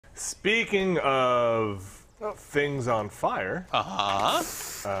Speaking of things on fire,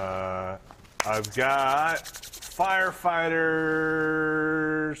 Uh-huh. I've got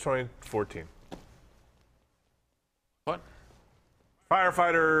Firefighters 2014. What?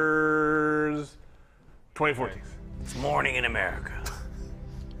 Firefighters 2014. It's morning in America.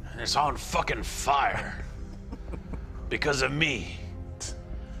 And it's on fucking fire. Because of me.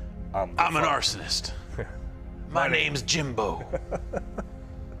 I'm an arsonist. My name's Jimbo.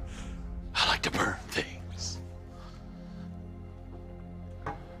 I like to burn things.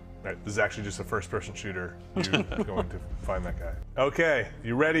 Right, this is actually just a first-person shooter. You're going to find that guy. Okay,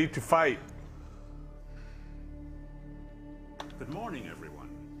 you ready to fight? Good morning, everyone.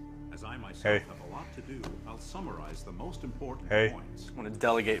 As I myself Hey. have a lot to do, I'll summarize the most important Hey. points. I'm gonna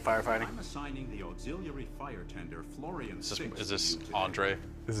delegate firefighting. I'm assigning the auxiliary fire tender Florian. Is this Andre?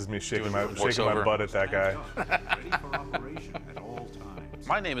 This is me shaking Doing my voiceover. butt at that guy. Ready for operation at all times.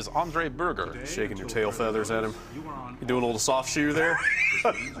 My name is Andre Berger. Today, Shaking your until tail further feathers at him. notice, You are on You doing a little soft shoe there?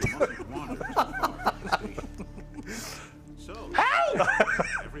 This means you mustn't wander too far from the station. So,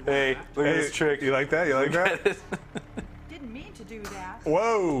 everyone Hey, back look at Hey, this trick. You like that? You like that? Didn't mean to do that.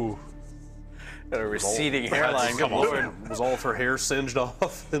 Whoa! Got a receding hairline. Come Good on. Lord. Was all of her hair singed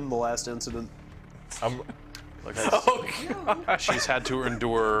off in the last incident? I'm, Oh, God. She's had to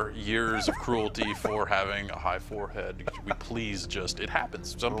endure years of cruelty for having a high forehead. We please just, it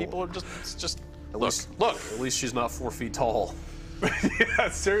happens. Some people are just, it's just, look, look. At least she's not 4 feet tall.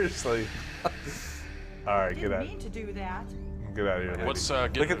 yeah, seriously. All right, get Didn't out. mean to do that. Get out of here. What's,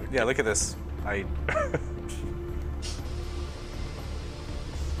 Look at this.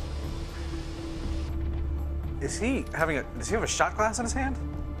 Does he have a shot glass in his hand?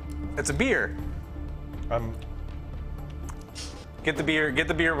 It's a beer. Get the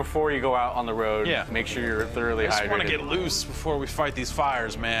beer before you go out on the road. Yeah. Make sure you're thoroughly I just want hydrated. to get loose before we fight these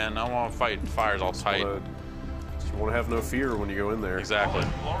fires, man. I want to fight fires all tight. You want to have no fear when you go in there. Exactly.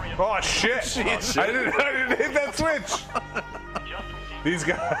 Oh shit! I didn't hit that switch. These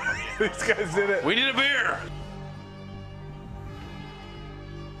guys did it. We need a beer.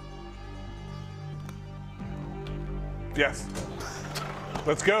 Yes.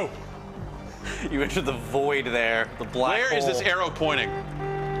 Let's go. You entered the void there, the black Where hole. is this arrow pointing?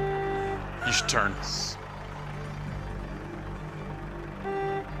 You should turn.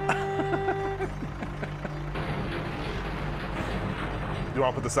 You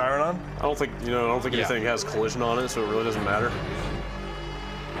want to put the siren on? I don't think Yeah. anything has collision on it, so it really doesn't matter.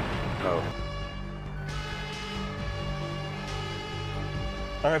 Oh.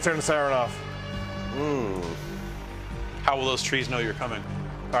 I'm gonna turn the siren off. How will those trees know you're coming?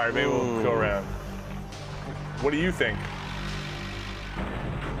 All right, maybe we'll go around. What do you think?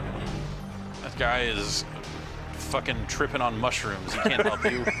 That guy is fucking tripping on mushrooms. He can't help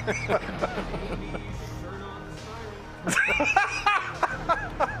you.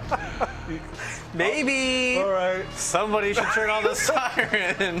 Maybe All right. somebody should turn on the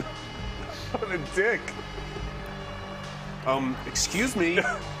siren. What a dick. Excuse me.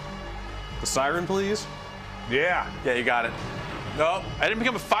 The siren, please. Yeah. Yeah, you got it. No, I didn't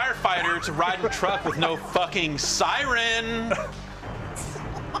become a firefighter to ride in a truck with no fucking siren.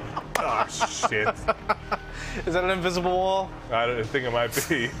 Oh shit. Is that an invisible wall? I think it might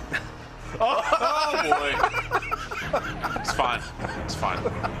be. Oh boy. It's fine. It's fine.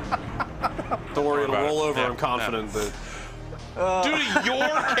 Don't worry, it'll about it. roll over. Yeah, I'm confident that. Due to your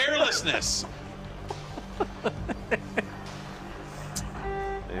carelessness.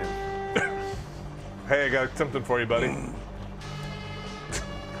 Hey, I got something for you, buddy.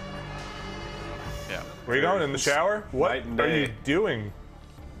 Yeah. Where you going? In the shower? What Night and are day. you doing?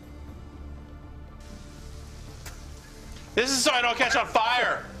 This is so I don't catch on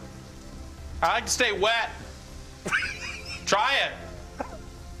fire. I like to stay wet. Try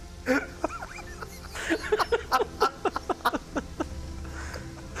it.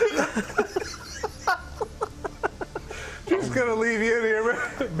 Just gonna leave you in here, man.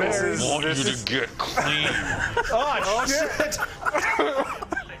 I want you to get clean. Oh shit!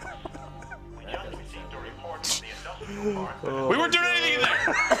 We weren't doing anything in there.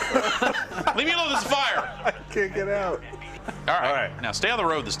 Leave me alone. This is fire. I can't get out. All right. All right. Now stay on the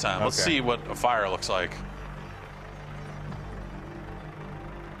road this time. Let's Okay. see what a fire looks like.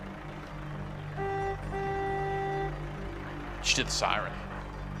 She did the siren.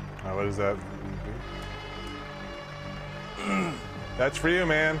 What is that? That's for you,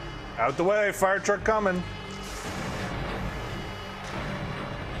 man. Out the way, fire truck coming.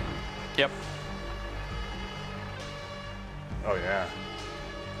 Yep. Oh yeah.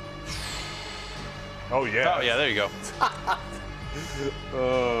 Oh yeah. Oh yeah, there you go.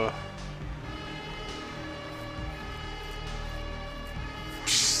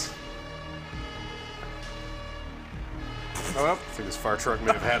 I think this fire truck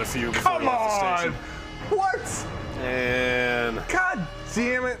may have had a few before Come he left the on! station. What? And God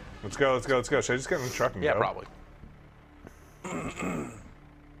damn it! Let's go, let's go, let's go. Should I just get in the truck and Yeah, go? probably.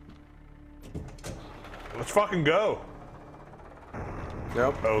 Let's fucking go.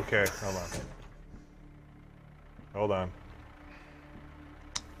 yep. Okay, hold on. Hold on.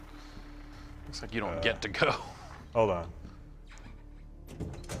 Looks like you don't get to go. Hold on.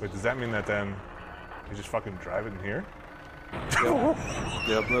 Wait, does that mean that then you just fucking drive it in here?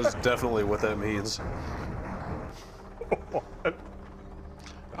 Yep, that's definitely what that means. I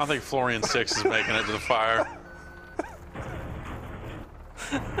don't think Florian 6 is making it to the fire.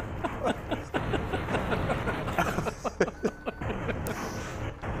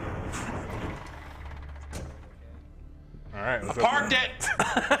 All right, let's Parked it! Florian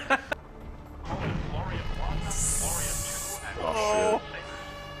 1, Florian 2, and Florian 6.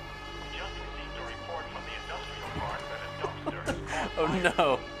 We just received a report from the industrial park that a dumpster is caught Oh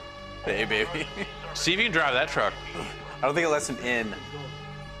no. Hey, baby. See if you can drive that truck. I don't think it lets him in.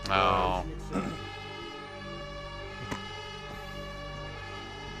 Oh.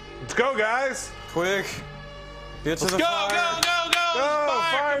 Let's go, guys! Quick. Get to the Go, fire. go, go, go! Go, There's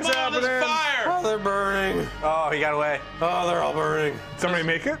fire! fire's Come on, there's happening. fire! Oh, they're burning. Oh, he got away. Oh, they're all burning. Somebody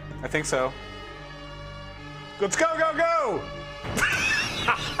make it? I think so. Let's go, go, go!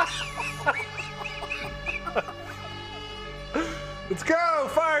 Let's go!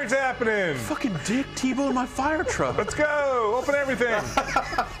 Fire's happening! Fucking dick T-bone my fire truck. Let's go! Open everything!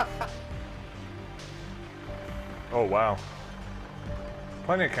 Oh, wow.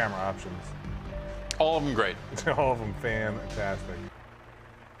 Plenty of camera options. All of them great. All of them fantastic.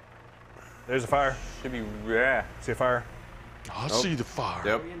 There's a fire. Should be rare. See a fire? I see the fire.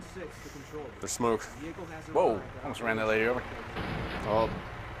 Yep. There's smoke. Whoa. Almost ran that lady over. Oh,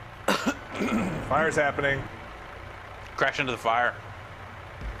 Fire's happening. Crash into the fire.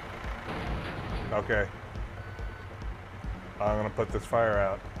 Okay. I'm gonna put this fire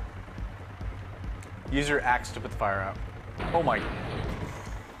out. Use your axe to put the fire out. Oh my.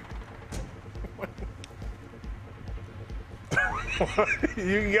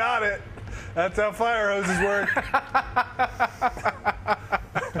 You got it. That's how fire hoses work.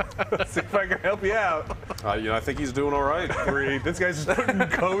 Let's see if I can help you out. you know, I think he's doing all right. This guy's just putting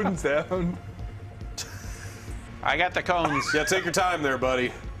cones down. I got the cones. Yeah, take your time there,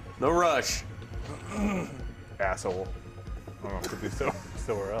 buddy. No rush. Asshole. I'm gonna put these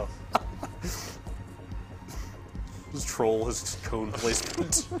somewhere else. Just troll his cone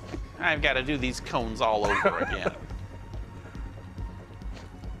placement. I've got to do these cones all over again.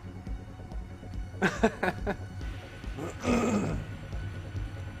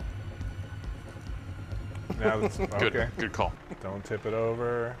 Now that's Good, okay. good call. Don't tip it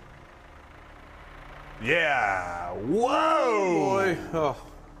over. Yeah. Whoa. Boy. Oh.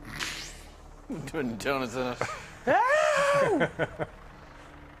 Doing donuts in it.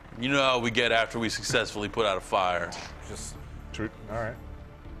 You know how we get after we successfully put out a fire. Just. True. All right.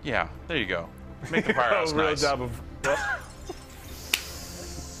 Yeah, there you go. Make the firehouse Real nice. job of.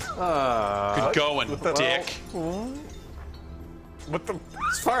 Good going, dick. What the?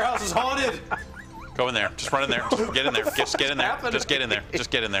 This firehouse is haunted. Go in there. Just run in there. Just get in there. Just get in there. Just get in there.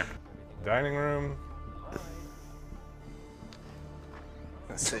 Just get in there. Dining room.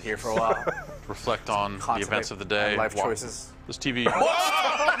 Gonna sit here for a while. Reflect on the events of the day. Life Wa- choices. This TV.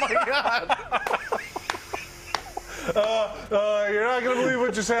 Oh my god! You're not gonna believe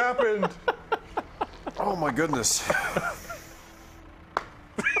what just happened. Oh my goodness.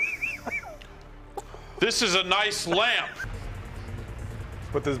 This is a nice lamp.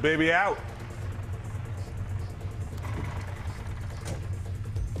 Put this baby out.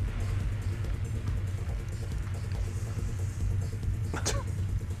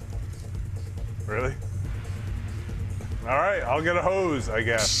 Really? All right, I'll get a hose, I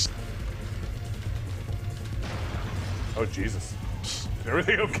guess. Oh, Jesus. Is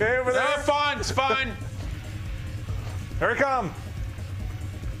everything okay over there? No, fine. It's fine. Here I come.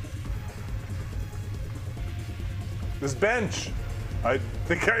 This bench. I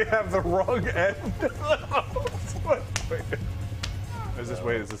think I have the wrong end. Wait. Is this,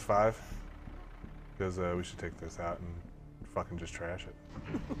 wait, is this 5? Because we should take this out and fucking just trash it.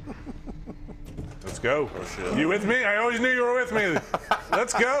 Let's go. Oh, shit. You with me? I always knew you were with me.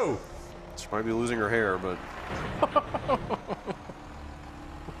 Let's go. She might be losing her hair, but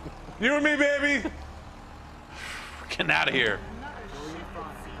You and me, baby. Getting out of here.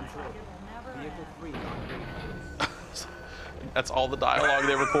 That's all the dialogue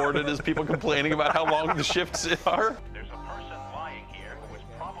they recorded is people complaining about how long the shifts are. There's a person lying here who is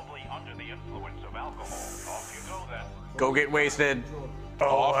probably under the influence of alcohol. Off you go then. Go get wasted.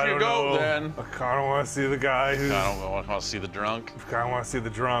 Off I you don't go know. then. I kind of want to see the guy who's. I don't want to see the drunk. I kind of want to see the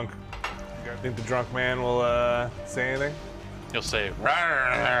drunk. You think the drunk man will say anything? He'll say,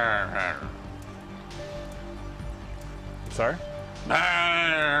 Sorry?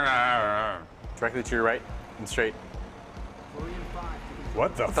 Directly to your right and straight.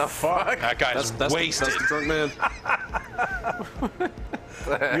 What the fuck? that guy's wasted. That's the drunk man.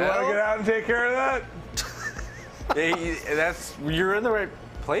 You want to get out and take care of that? You're in the right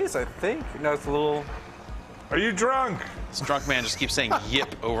place, I think. No, it's a little. Are you drunk? This drunk man just keeps saying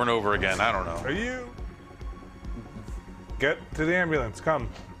yip over and over again. I don't know. Are you? Get to the ambulance. Come.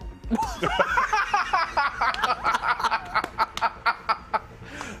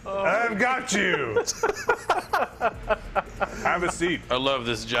 I've got you. Have a seat. I love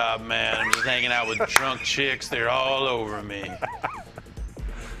this job, man. I'm just hanging out with drunk chicks. They're all over me.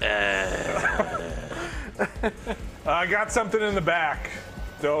 I got something in the back.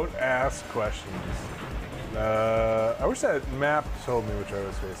 Don't ask questions. I wish that map told me which I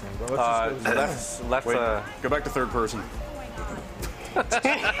was facing, but let's just go. Left. Wait, go back to third person. How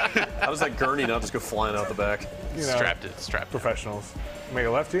does that gurney not just go flying out the back? You know, Strapped it. professionals. Make a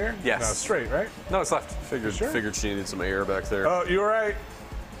left here? Yes. No, straight, right? No, it's left. Figured she needed some air back there. Oh, you were right.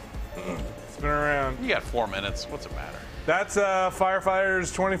 Spin around. You got 4 minutes. What's it matter? That's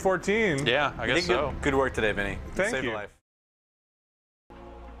Firefighters 2014. Yeah, I guess so. Good work today, Vinny. Thank Saved you. a life.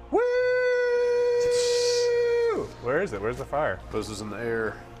 Woo! Where is it? Where's the fire? This is in the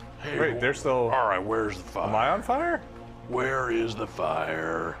air. Wait, they're still. All right, where's the fire? Am I on fire? Where is the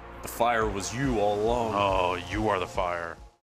fire? The fire was you all along. Oh, you are the fire.